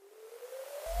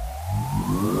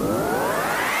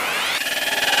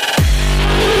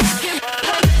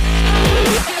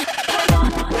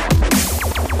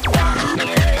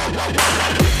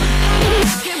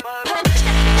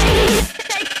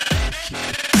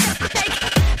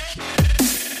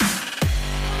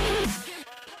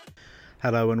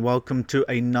Hello and welcome to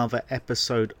another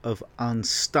episode of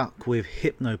Unstuck with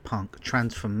Hypnopunk,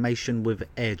 Transformation with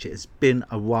Edge. It's been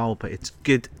a while, but it's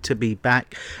good to be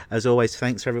back. As always,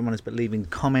 thanks for everyone who's been leaving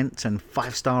comments and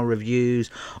 5-star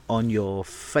reviews on your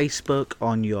Facebook,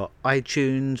 on your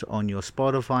iTunes, on your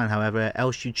Spotify, and however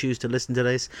else you choose to listen to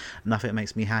this. Nothing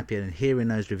makes me happier than hearing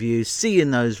those reviews, seeing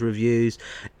those reviews.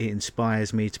 It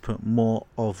inspires me to put more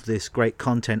of this great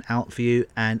content out for you.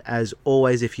 And as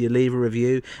always, if you leave a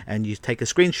review and you take a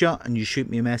screenshot and you shoot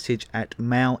me a message at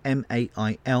mail,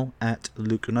 M-A-I-L, at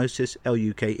Lukenosis,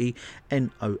 L-U-K-E-N-O-S-I-S.com,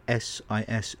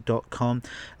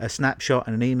 a snapshot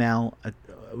and an email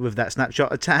with that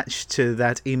snapshot attached to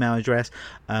that email address,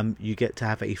 you get to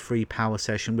have a free power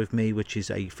session with me, which is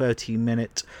a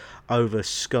 30-minute over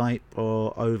Skype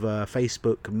or over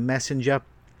Facebook Messenger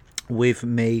with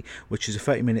me, which is a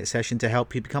 30-minute session to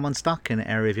help you become unstuck in an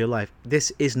area of your life.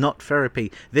 This is not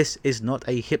therapy. This is not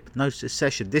a hypnosis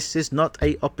session. This is not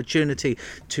a opportunity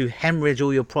to hemorrhage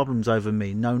all your problems over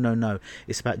me. No.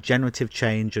 It's about generative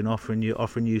change and offering you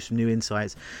some new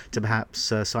insights to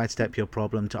perhaps sidestep your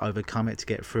problem, to overcome it, to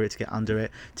get through it, to get under it,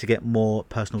 to get more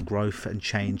personal growth and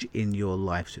change in your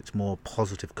life. So it's more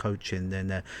positive coaching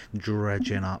than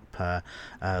dredging up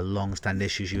long-standing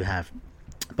issues you have.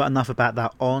 But enough about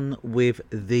that. On with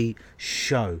the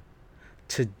show.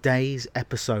 Today's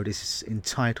episode is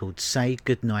entitled Say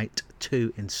Goodnight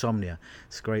to Insomnia.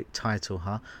 It's a great title,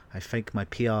 huh? I thank my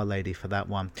PR lady for that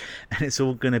one. And it's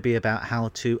all going to be about how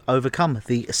to overcome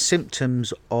the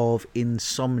symptoms of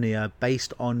insomnia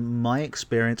based on my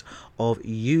experience of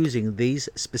using these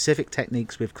specific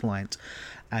techniques with clients.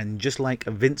 And just like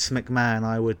Vince McMahon,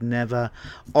 I would never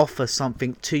offer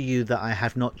something to you that I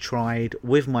have not tried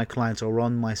with my clients or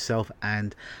on myself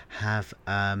and have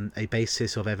a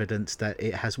basis of evidence that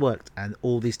it has worked. And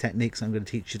all these techniques I'm going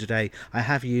to teach you today, I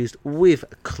have used with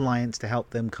clients to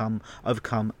help them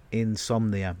overcome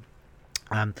insomnia.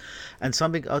 And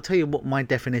something, I'll tell you what my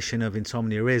definition of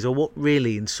insomnia is, or what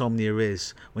really insomnia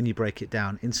is when you break it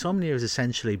down. Insomnia is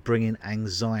essentially bringing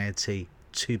anxiety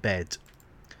to bed.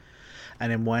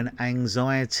 And then when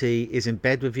anxiety is in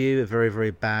bed with you, a very,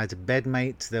 very bad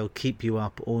bedmate, they'll keep you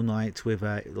up all night with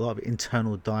a lot of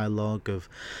internal dialogue of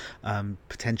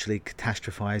potentially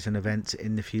catastrophizing events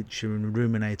in the future and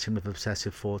ruminating with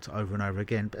obsessive thoughts over and over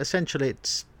again. But essentially,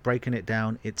 it's breaking it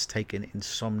down, it's taking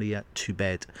insomnia to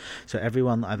bed. So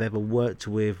everyone that I've ever worked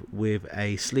with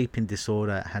a sleeping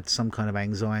disorder had some kind of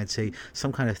anxiety,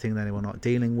 some kind of thing that they were not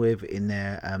dealing with in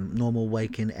their normal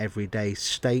waking everyday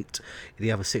state,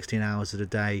 the other 16 hours of the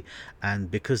day, and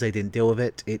because they didn't deal with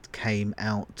it, it came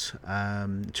out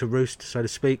to roost, so to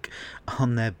speak,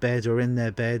 on their bed or in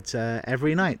their bed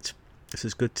every night. This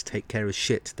is good to take care of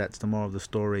shit. That's the moral of the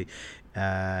story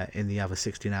in the other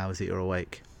 16 hours that you're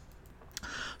awake.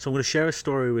 So I'm going to share a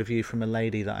story with you from a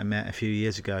lady that I met a few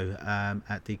years ago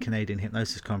at the Canadian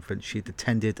Hypnosis Conference. She'd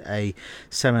attended a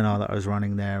seminar that I was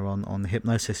running there on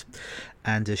hypnosis,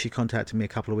 and she contacted me a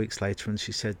couple of weeks later and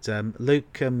she said,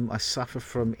 Luke, I suffer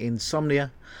from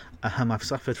insomnia. I've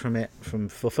suffered from it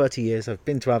for 30 years. I've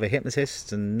been to other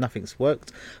hypnotists and nothing's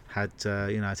worked. I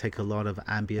take a lot of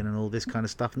Ambien and all this kind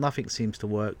of stuff. Nothing seems to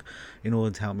work in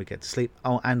order to help me get to sleep.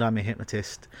 Oh, and I'm a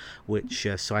hypnotist, which,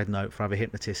 side note, for other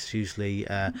hypnotists, usually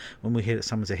when we hear that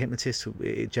someone's a hypnotist,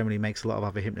 it generally makes a lot of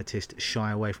other hypnotists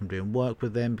shy away from doing work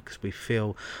with them because we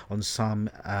feel on some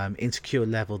insecure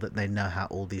level that they know how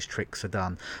all these tricks are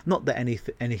done. Not that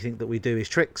anything that we do is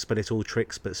tricks, but it's all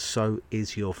tricks, but so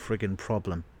is your friggin'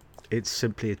 problem. It's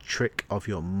simply a trick of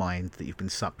your mind that you've been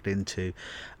sucked into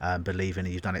believing,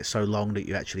 and you've done it so long that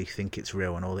you actually think it's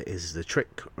real, and all it is a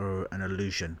trick or an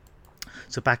illusion.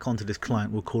 So back onto this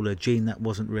client, we'll call her Jean. That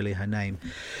wasn't really her name.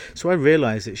 So I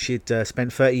realised that she'd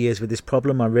spent 30 years with this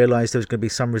problem. I realised there was going to be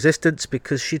some resistance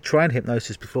because she'd tried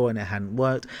hypnosis before and it hadn't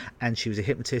worked, and she was a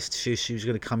hypnotist. She was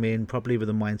going to come in probably with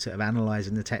a mindset of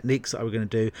analysing the techniques that I was going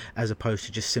to do, as opposed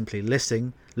to just simply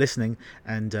listening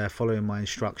and following my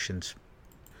instructions.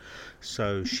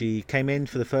 So she came in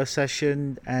for the first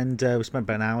session, and we spent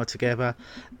about an hour together.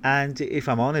 And if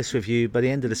I'm honest with you, by the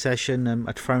end of the session,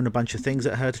 I'd thrown a bunch of things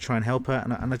at her to try and help her,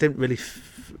 and I didn't really,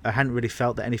 I hadn't really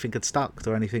felt that anything had stuck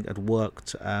or anything had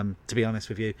worked, to be honest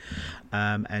with you.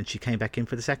 And she came back in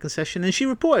for the second session, and she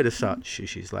reported as such.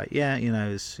 She's like,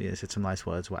 said some nice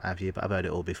words, what have you, but I've heard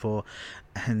it all before,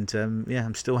 and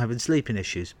I'm still having sleeping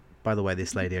issues. By the way,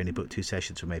 this lady only booked 2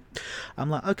 sessions with me. I'm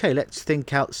like, okay, let's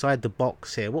think outside the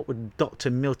box here. What would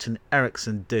Dr. Milton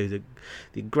Erickson do,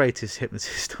 the greatest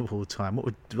hypnotist of all time? What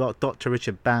would Dr.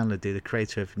 Richard Bandler do, the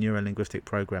creator of neuro-linguistic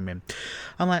programming?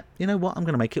 I'm like, you know what? I'm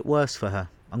going to make it worse for her.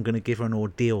 I'm going to give her an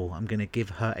ordeal. I'm going to give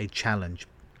her a challenge.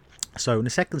 So in the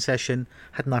second session,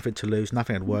 had nothing to lose,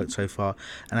 nothing had worked so far,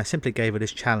 and I simply gave her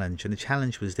this challenge. And the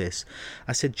challenge was this.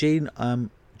 I said, Jean, do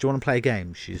you want to play a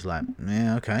game? She's like,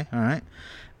 yeah, okay, all right.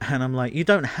 And I'm like, you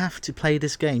don't have to play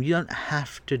this game. You don't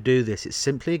have to do this. It's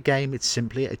simply a game. It's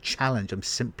simply a challenge. I'm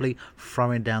simply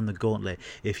throwing down the gauntlet.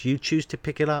 If you choose to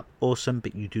pick it up, awesome,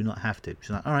 but you do not have to.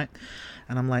 She's like, all right.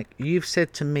 And I'm like, you've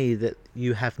said to me that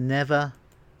you have never,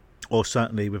 or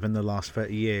certainly within the last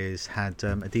 30 years, had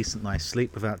a decent night's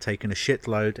sleep without taking a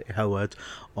shitload, in her words,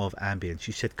 of Ambien.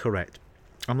 She said, correct.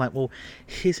 I'm like, well,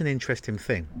 here's an interesting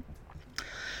thing.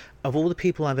 Of all the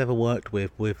people I've ever worked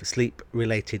with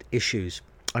sleep-related issues,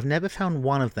 I've never found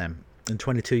one of them in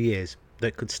 22 years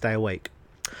that could stay awake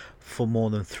for more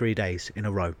than 3 days in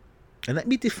a row. And let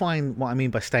me define what I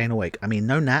mean by staying awake. I mean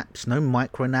no naps, no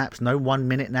micro naps, no 1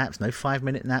 minute naps, no 5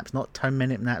 minute naps, not 10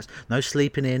 minute naps, no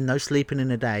sleeping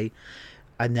in a day.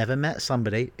 I never met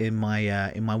somebody in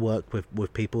my work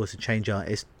with people as a change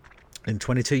artist in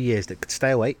 22 years that could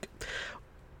stay awake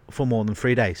for more than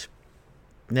 3 days.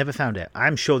 Never found it.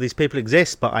 I'm sure these people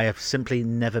exist, but I have simply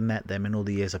never met them in all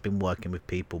the years I've been working with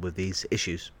people with these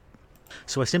issues.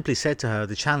 So I simply said to her,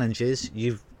 the challenge is,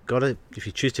 you've got to, if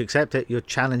you choose to accept it, your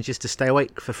challenge is to stay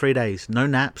awake for 3 days. No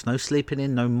naps, no sleeping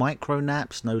in, no micro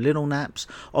naps, no little naps.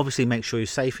 Obviously make sure you're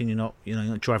safe and you're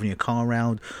not driving your car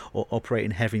around or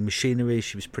operating heavy machinery.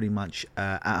 She was pretty much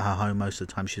at her home most of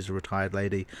the time. She's a retired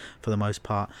lady for the most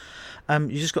part. You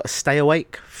just got to stay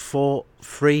awake for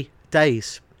 3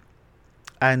 days.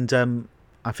 And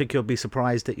I think you'll be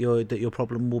surprised that your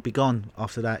problem will be gone.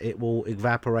 After that, it will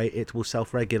evaporate. It will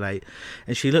self-regulate.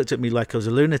 And she looked at me like I was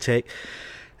a lunatic.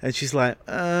 And she's like,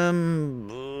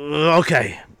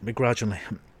 okay, begrudgingly.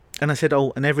 And I said,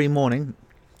 oh, and every morning,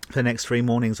 for the next 3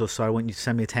 mornings or so, I want you to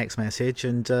send me a text message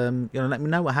and let me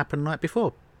know what happened the night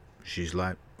before. She's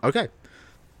like, okay.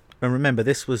 And remember,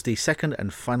 this was the second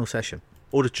and final session.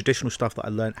 All the traditional stuff that I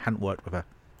learned hadn't worked with her.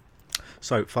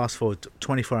 So fast forward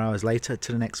 24 hours later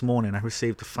to the next morning, I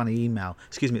received a funny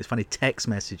funny text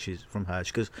messages from her.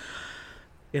 She goes,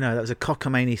 that was a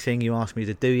cockamamie thing you asked me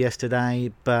to do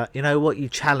yesterday, but you know what, you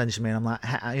challenged me. And I'm like,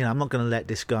 I'm not going to let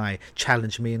this guy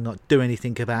challenge me and not do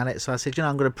anything about it. So I said,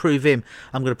 I'm going to prove him.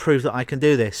 I'm going to prove that I can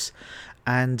do this.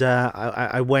 And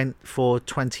I went for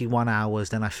 21 hours,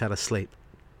 then I fell asleep.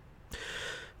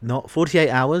 Not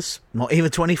 48 hours, not even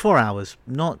 24 hours,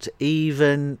 not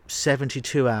even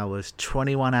 72 hours,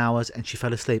 21 hours, and she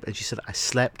fell asleep. And she said, I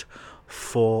slept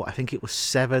for, I think it was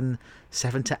 7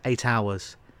 to 8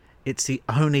 hours. It's the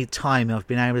only time I've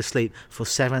been able to sleep for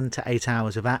 7 to 8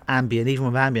 hours without Ambien. Even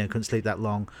with Ambien, I couldn't sleep that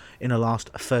long in the last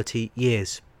 30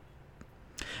 years.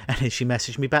 And then she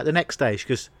messaged me back the next day. She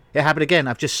goes, it happened again.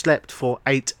 I've just slept for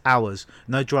 8 hours.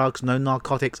 No drugs, no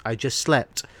narcotics. I just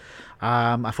slept.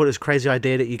 I thought it was a crazy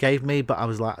idea that you gave me, but I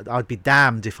was like, I'd be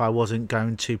damned if I wasn't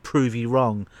going to prove you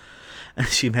wrong. And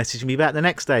she messaged me back the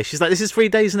next day. She's like, this is 3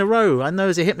 days in a row. I know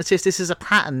as a hypnotist, this is a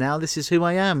pattern now. This is who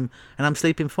I am, and I'm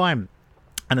sleeping fine.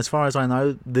 And as far as I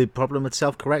know, the problem had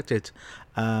self-corrected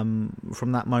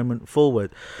from that moment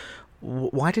forward.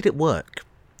 Why did it work?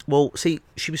 Well, see,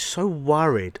 she was so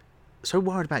worried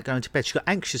about going to bed. She got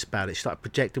anxious about it. She started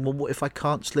projecting, well, what if I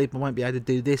can't sleep? I won't be able to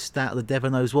do this, that, or the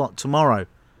devil knows what tomorrow.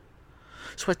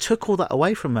 So I took all that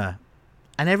away from her.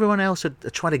 And everyone else had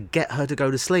tried to get her to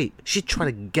go to sleep. She'd try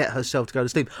to get herself to go to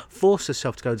sleep, force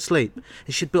herself to go to sleep.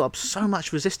 And she'd built up so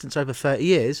much resistance over 30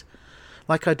 years.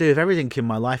 Like I do with everything in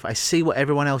my life, I see what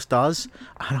everyone else does.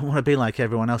 I don't want to be like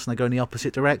everyone else, and I go in the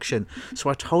opposite direction. So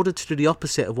I told her to do the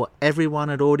opposite of what everyone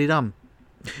had already done.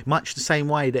 Much the same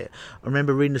way that I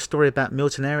remember reading a story about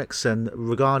Milton Erickson,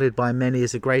 regarded by many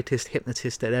as the greatest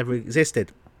hypnotist that ever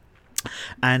existed.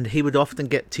 And he would often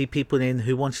get 2 people in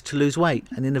who wanted to lose weight.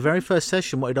 And in the very first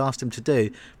session, what he'd asked him to do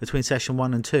between session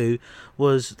 1 and 2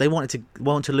 was they wanted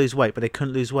to lose weight, but they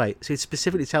couldn't lose weight. So he'd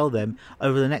specifically tell them,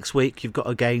 over the next week, you've got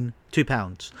to gain 2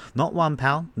 pounds. Not 1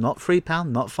 pound, not 3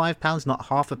 pounds, not 5 pounds, not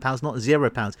half a pound, not 0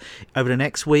 pounds. Over the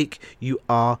next week, you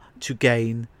are to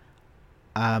gain,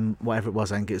 whatever it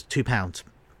was, I think it was 2 pounds.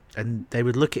 And they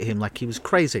would look at him like he was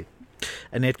crazy.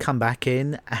 And they'd come back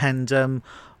in and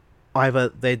either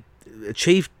they'd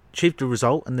achieved the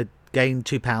result and they'd gain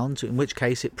 2 pounds, in which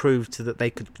case it proved that they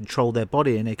could control their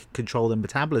body and they could control their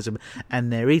metabolism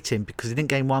and their eating, because they didn't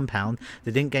gain 1 pound,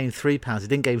 they didn't gain 3 pounds, they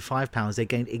didn't gain 5 pounds, they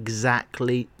gained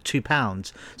exactly 2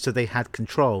 pounds. So they had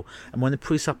control. And when the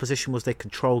presupposition was they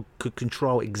could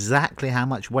control exactly how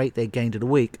much weight they gained in a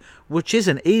week, which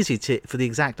isn't easy for the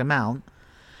exact amount,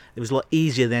 it was a lot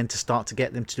easier then to start to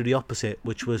get them to do the opposite,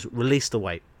 which was release the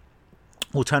weight.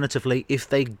 Alternatively, if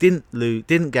they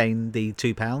didn't gain the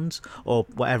 2 pounds or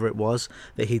whatever it was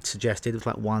that he'd suggested, it was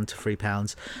like 1 to 3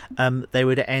 pounds, they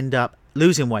would end up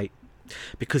losing weight,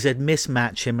 because they'd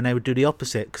mismatch him and they would do the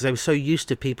opposite, because they were so used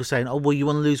to people saying, oh, well, you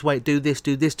want to lose weight, do this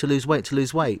to lose weight,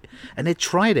 and they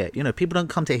tried it. People don't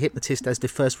come to a hypnotist as the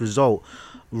first resort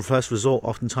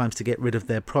oftentimes to get rid of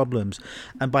their problems.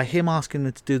 And by him asking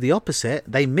them to do the opposite,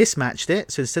 they mismatched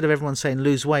it. So instead of everyone saying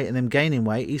lose weight and them gaining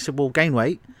weight, he said, well, gain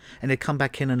weight, and they'd come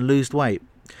back in and lose weight.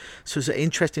 So it's an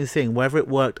interesting thing, whether it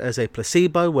worked as a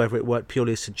placebo, whether it worked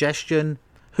purely as suggestion,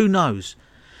 who knows?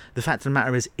 The fact of the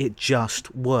matter is, it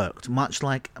just worked. Much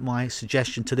like my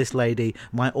suggestion to this lady,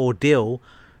 my ordeal,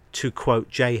 to quote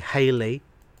Jay Haley,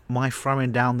 my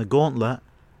throwing down the gauntlet,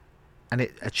 and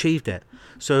it achieved it.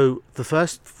 So the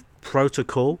first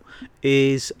protocol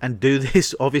is, and do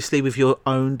this obviously with your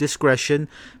own discretion,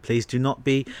 please do not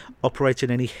be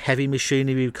operating any heavy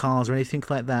machinery, cars or anything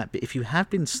like that. But if you have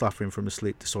been suffering from a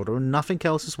sleep disorder and nothing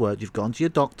else has worked, you've gone to your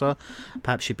doctor,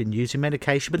 perhaps you've been using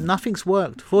medication, but nothing's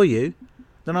worked for you,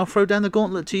 then I'll throw down the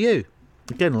gauntlet to you.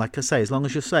 Again, like I say, as long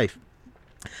as you're safe.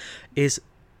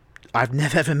 I've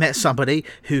never ever met somebody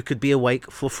who could be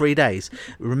awake for 3 days.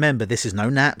 Remember, this is no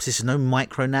naps, this is no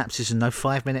micro naps, this is no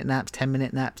 5-minute naps,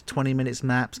 10-minute naps, 20 minutes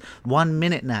naps,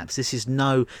 1-minute naps. This is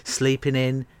no sleeping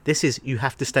in. This is, you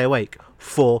have to stay awake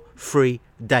for 3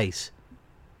 days.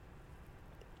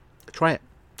 Try it.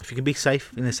 If you can be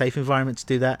safe, in a safe environment to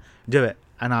do that, do it.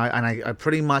 And I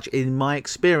pretty much, in my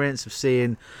experience of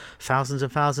seeing thousands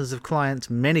and thousands of clients,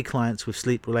 many clients with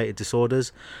sleep-related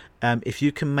disorders, if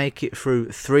you can make it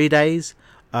through 3 days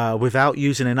without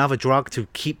using another drug to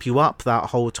keep you up that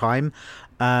whole time,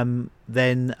 then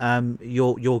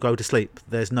you'll go to sleep.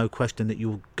 There's no question that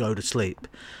you'll go to sleep.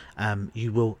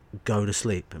 You will go to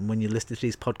sleep. And when you listen to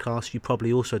these podcasts, you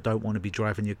probably also don't want to be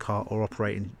driving your car or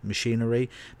operating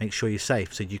machinery. Make sure you're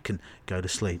safe so you can go to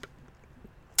sleep.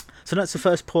 So that's the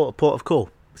first port of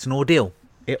call. It's an ordeal.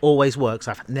 It always works.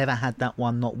 I've never had that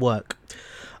one not work.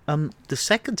 The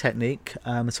second technique,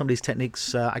 some of these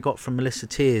techniques I got from Melissa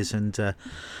Tears and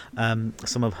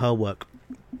some of her work.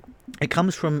 It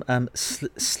comes from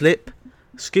 6-step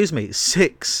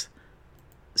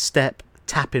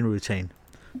tapping routine.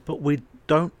 But we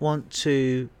don't want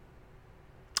to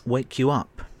wake you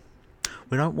up.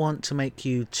 We don't want to make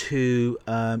you too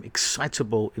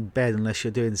excitable in bed unless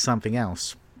you're doing something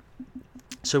else.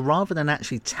 So rather than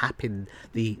actually tapping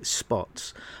the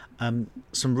spots,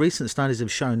 some recent studies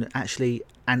have shown that actually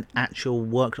an actual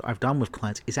work that I've done with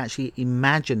clients is actually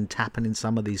imagine tapping in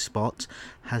some of these spots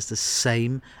has the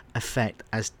same effect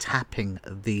as tapping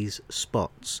these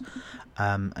spots.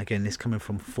 Again, this coming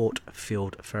from Thought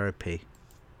Field Therapy.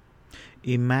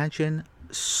 Imagine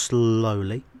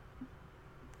slowly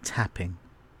tapping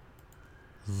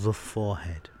the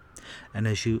forehead, and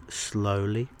as you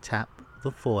slowly tap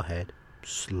the forehead,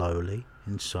 slowly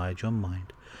inside your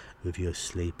mind, with your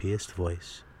sleepiest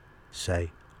voice,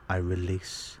 say, I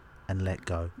release and let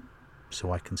go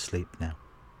so I can sleep now.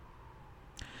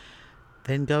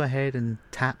 Then go ahead and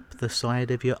tap the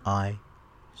side of your eye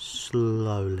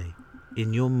slowly.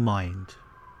 In your mind,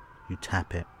 you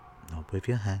tap it, not with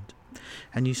your hand,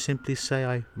 and you simply say,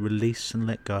 I release and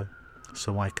let go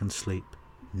so I can sleep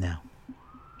now.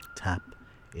 Tap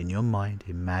in your mind,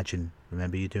 imagine.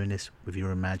 Remember, you're doing this with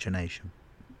your imagination.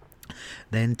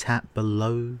 Then tap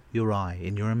below your eye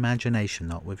in your imagination,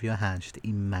 not with your hands. Just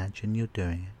imagine you're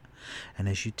doing it. And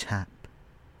as you tap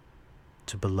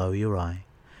to below your eye,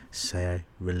 say,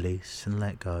 release and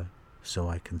let go so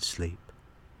I can sleep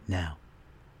now.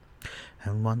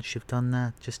 And once you've done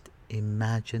that, just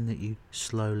imagine that you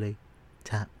slowly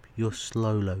tap your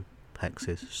solar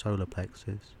plexus,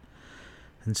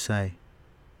 and say,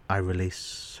 I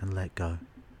release and let go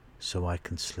so I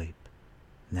can sleep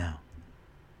now.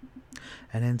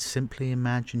 And then simply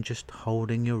imagine just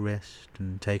holding your wrist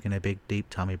and taking a big deep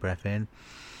tummy breath in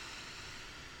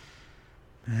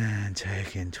and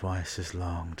taking twice as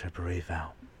long to breathe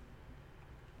out.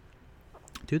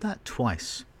 Do that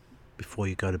twice before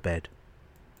you go to bed.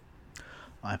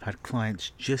 I've had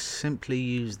clients just simply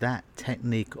use that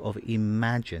technique of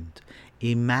imagine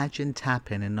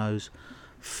tapping in those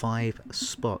 5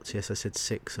 spots. Yes, I said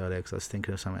 6 earlier because I was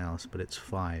thinking of something else, but it's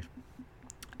 5.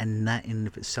 and that in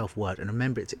of itself worked. And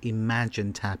remember, it's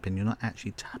imagine tapping. You're not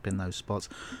actually tapping those spots,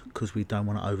 because we don't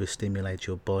want to overstimulate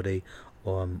your body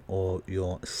or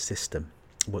your system.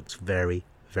 Works very,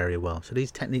 very well. So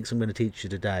these techniques I'm going to teach you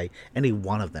today, any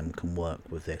one of them can work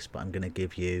with this, but I'm going to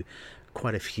give you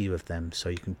quite a few of them, so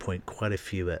you can point quite a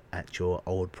few at your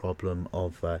old problem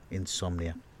of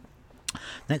insomnia.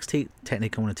 Next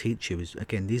technique I want to teach you is,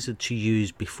 again, these are to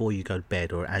use before you go to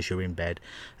bed or as you're in bed.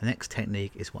 The next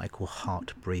technique is what I call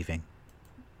heart breathing.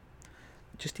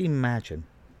 Just imagine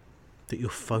that you're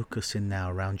focusing now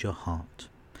around your heart.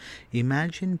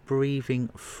 Imagine breathing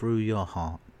through your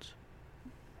heart.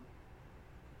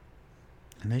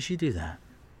 And as you do that,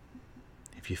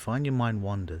 if you find your mind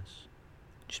wanders,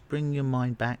 just bring your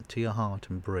mind back to your heart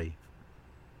and breathe.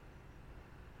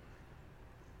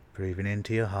 Breathing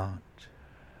into your heart.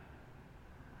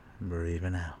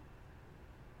 Breathing out.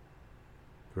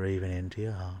 Breathing into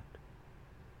your heart.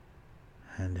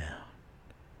 And out.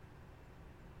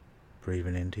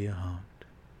 Breathing into your heart.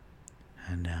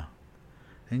 And out.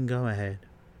 Then go ahead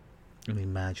and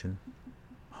imagine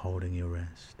holding your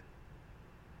rest.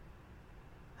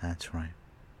 That's right.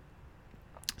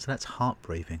 So that's heart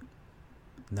breathing.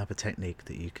 Another technique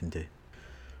that you can do.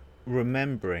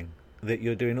 Remembering that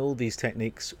you're doing all these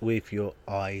techniques with your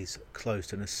eyes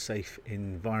closed in a safe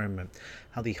environment.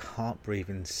 How the heart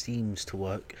breathing seems to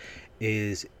work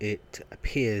is it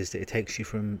appears that it takes you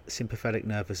from sympathetic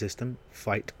nervous system,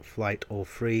 fight, flight or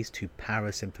freeze, to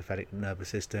parasympathetic nervous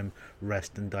system,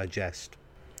 rest and digest.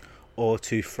 Or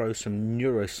to throw some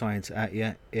neuroscience at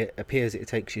you, it appears that it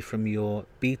takes you from your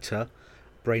beta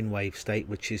brainwave state,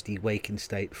 which is the waking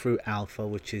state, through alpha,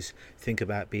 which is think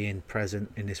about being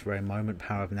present in this very moment,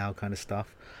 power of now kind of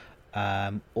stuff,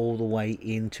 all the way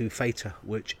into theta,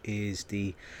 which is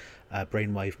the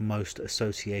brainwave most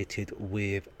associated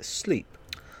with sleep.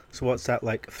 So what's that,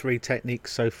 like 3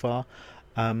 techniques so far?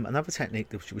 Another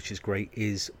technique which is great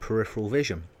is peripheral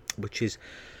vision, which is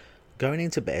going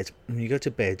into bed. When you go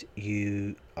to bed,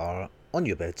 you are on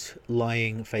your bed,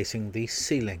 lying facing the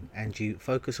ceiling, and you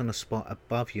focus on a spot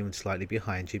above you and slightly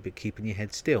behind you, but keeping your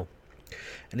head still.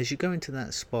 And as you go into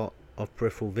that spot of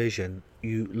peripheral vision,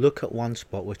 you look at one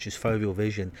spot, which is foveal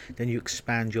vision, then you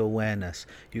expand your awareness.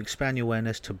 You expand your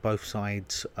awareness to both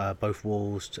sides, both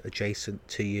walls adjacent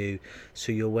to you.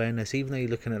 So your awareness, even though you're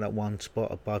looking at that one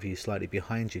spot above you, slightly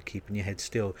behind you, keeping your head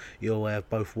still, you're aware of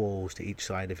both walls to each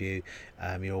side of you.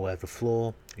 You're aware of the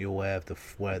floor, you're aware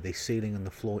of where the ceiling and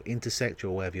the floor intersect,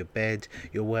 you're aware of your bed,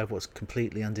 you're aware of what's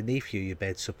completely underneath you, your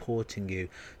bed supporting you.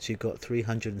 So you've got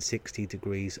 360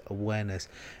 degrees awareness.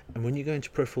 And when you go into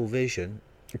peripheral vision,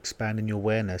 expanding your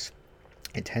awareness,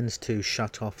 it tends to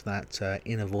shut off that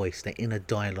inner voice, the inner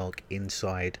dialogue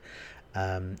inside,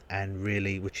 and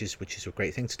really, which is a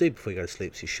great thing to do before you go to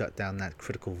sleep. So you shut down that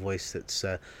critical voice that's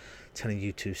telling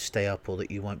you to stay up or that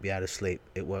you won't be able to sleep.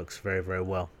 It works very, very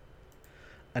well.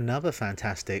 Another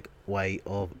fantastic way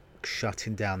of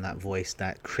shutting down that voice,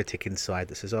 that critic inside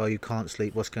that says, oh, you can't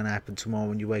sleep, what's going to happen tomorrow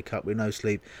when you wake up with no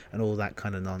sleep, and all that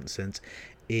kind of nonsense,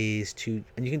 is to,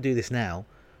 and you can do this now,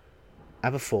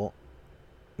 have a thought,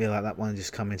 like that one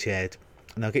just come into your head,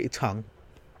 and now get your tongue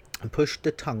and push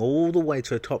the tongue all the way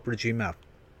to the top bridge of your mouth.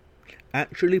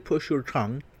 Actually push your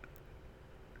tongue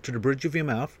to the bridge of your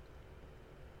mouth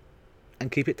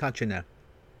and keep it touching there.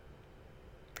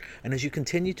 And as you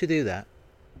continue to do that,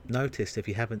 notice, if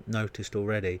you haven't noticed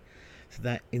already,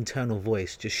 that internal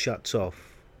voice just shuts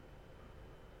off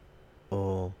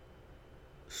or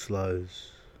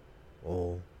slows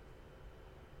all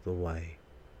the way.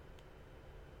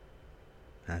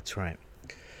 That's right.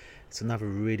 It's another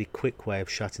really quick way of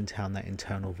shutting down that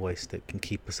internal voice that can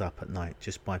keep us up at night,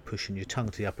 just by pushing your tongue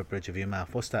to the upper bridge of your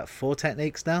mouth. What's that, 4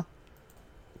 techniques now?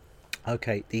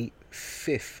 Okay, the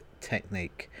 5th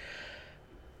technique.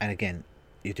 And again,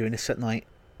 you're doing this at night,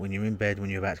 when you're in bed, when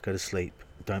you're about to go to sleep.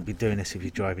 Don't be doing this if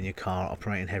you're driving your car,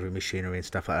 operating heavy machinery and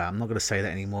stuff like that. I'm not going to say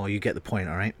that anymore. You get the point,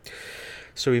 all right?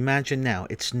 So imagine now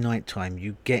it's night time.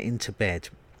 You get into bed.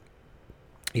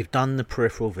 You've done the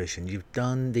peripheral vision. You've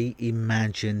done the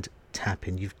imagined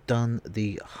tapping. You've done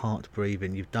the heart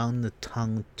breathing. You've done the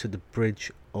tongue to the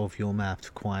bridge of your mouth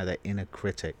to quiet that inner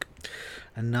critic.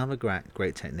 Another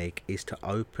great technique is to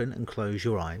open and close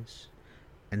your eyes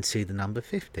and see the number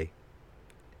 50.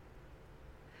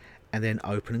 And then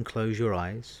open and close your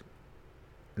eyes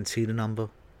and see the number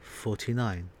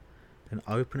 49. Then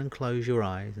open and close your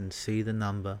eyes and see the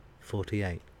number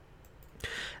 48.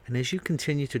 And as you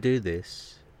continue to do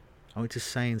this, I want to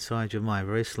say inside your mind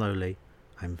very slowly,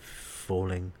 I'm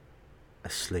falling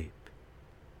asleep.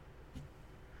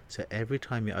 So every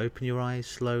time you open your eyes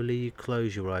slowly, you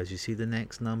close your eyes, you see the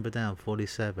next number down,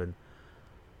 47.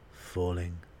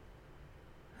 falling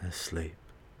asleep.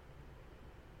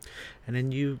 And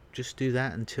then you just do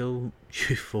that until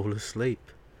you fall asleep.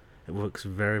 It works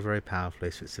very, very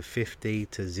powerfully. So it's a 50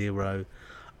 to 0.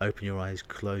 Open your eyes,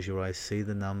 close your eyes, see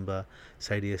the number,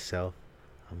 say to yourself,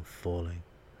 I'm falling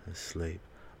asleep.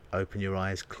 Open your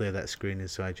eyes, clear that screen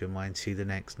inside your mind, see the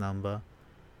next number.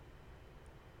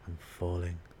 I'm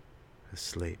falling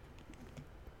asleep.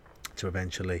 So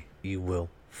eventually you will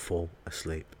fall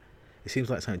asleep. It seems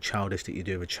like something childish that you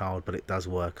do with a child, but it does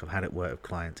work. I've had it work with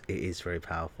clients. It is very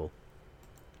powerful.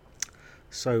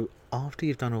 So after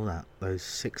you've done all that, those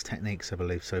 6 techniques I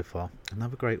believe so far,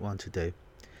 another great one to do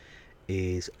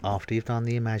is after you've done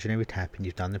the imaginary tapping,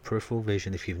 you've done the peripheral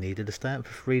vision. If you've needed to stay up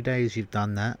for 3 days, you've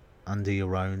done that under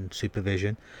your own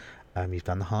supervision. You've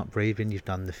done the heart breathing, you've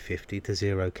done the 50 to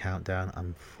 0 countdown.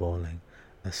 I'm falling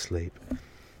asleep.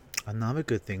 Another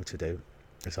good thing to do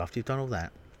is after you've done all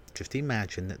that, just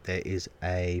imagine that there is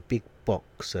a big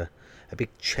box, a big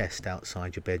chest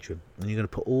outside your bedroom, and you're going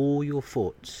to put all your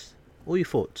thoughts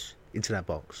into that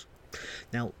box.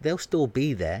 Now they'll still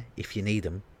be there if you need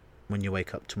them when you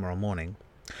wake up tomorrow morning,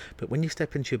 but when you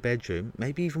step into your bedroom,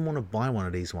 maybe even want to buy one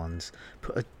of these ones,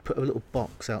 put a little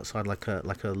box outside, like a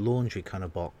laundry kind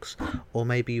of box, or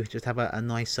maybe you just have a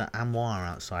nicer armoire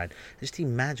outside. Just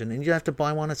imagine, and you don't have to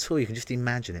buy one at all, you can just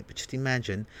imagine it, but just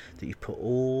imagine that you put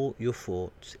all your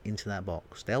thoughts into that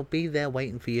box. They'll be there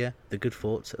waiting for you, the good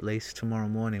thoughts at least, tomorrow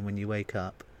morning when you wake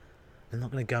up. They're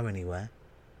not going to go anywhere.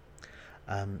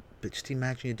 But just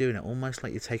imagine you're doing it almost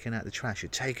like you're taking out the trash. You're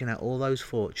taking out all those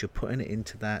thoughts, you're putting it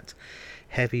into that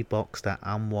heavy box, that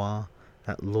armoire,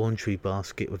 that laundry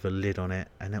basket with a lid on it,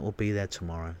 and it will be there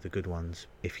tomorrow, the good ones,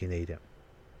 if you need it.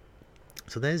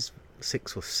 So there's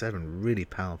 6 or 7 really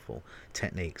powerful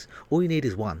techniques. All you need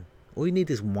is one. All you need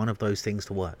is one of those things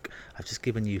to work. I've just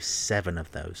given you 7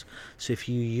 of those. So if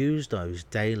you use those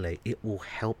daily, it will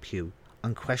help you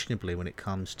unquestionably when it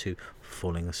comes to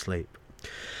falling asleep.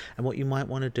 And what you might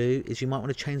want to do is you might want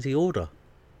to change the order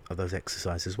of those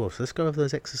exercises as well. So let's go over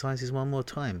those exercises one more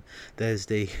time. There's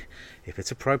the, if it's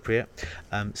appropriate,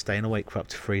 staying awake for up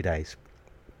to 3 days.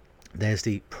 There's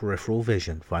the peripheral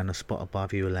vision. Find a spot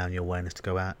above you, allowing your awareness to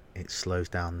go out. It slows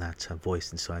down that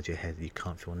voice inside your head. You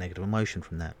can't feel negative emotion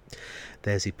from that.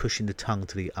 There's the pushing the tongue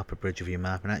to the upper bridge of your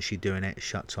mouth, and actually doing it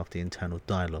shuts off the internal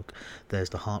dialogue.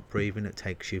 There's the heart breathing that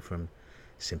takes you from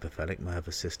sympathetic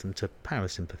nervous system to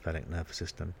parasympathetic nervous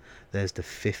system. There's the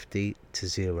 50 to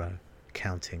 0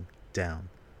 counting down,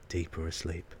 deeper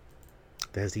asleep.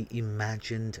 There's the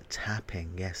imagined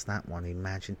tapping. Yes, that one.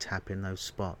 Imagine tapping those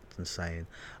spots and saying,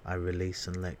 I release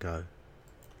and let go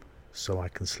so I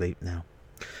can sleep now.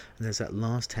 And there's that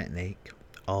last technique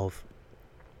of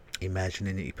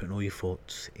imagining that you're putting all your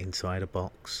thoughts inside a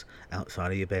box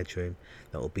outside of your bedroom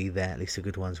that will be there, at least the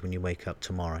good ones, when you wake up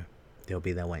tomorrow. They'll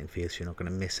be there waiting for you, so you're not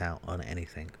going to miss out on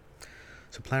anything.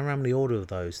 So play around with the order of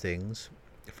those things.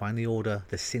 Find the order,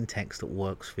 the syntax that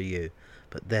works for you.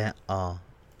 But there are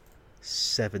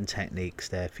 7 techniques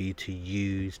there for you to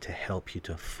use to help you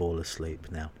to fall asleep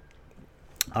now.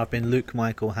 I've been Luke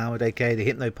Michael Howard, aka the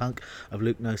Hypnopunk of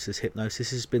Luke-Gnosis Hypnosis.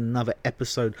 This has been another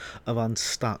episode of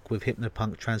Unstuck with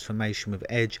Hypnopunk Transformation with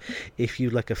Edge. If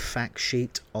you'd like a fact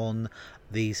sheet on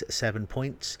these 7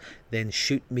 points, then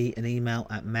shoot me an email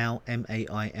at mail,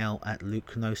 M-A-I-L, at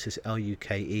Luke-Gnosis,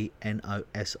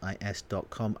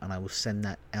 Lukenosis.com, and I will send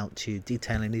that out to you,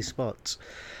 detailing these spots.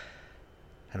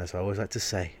 And as I always like to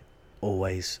say,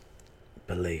 always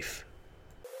believe.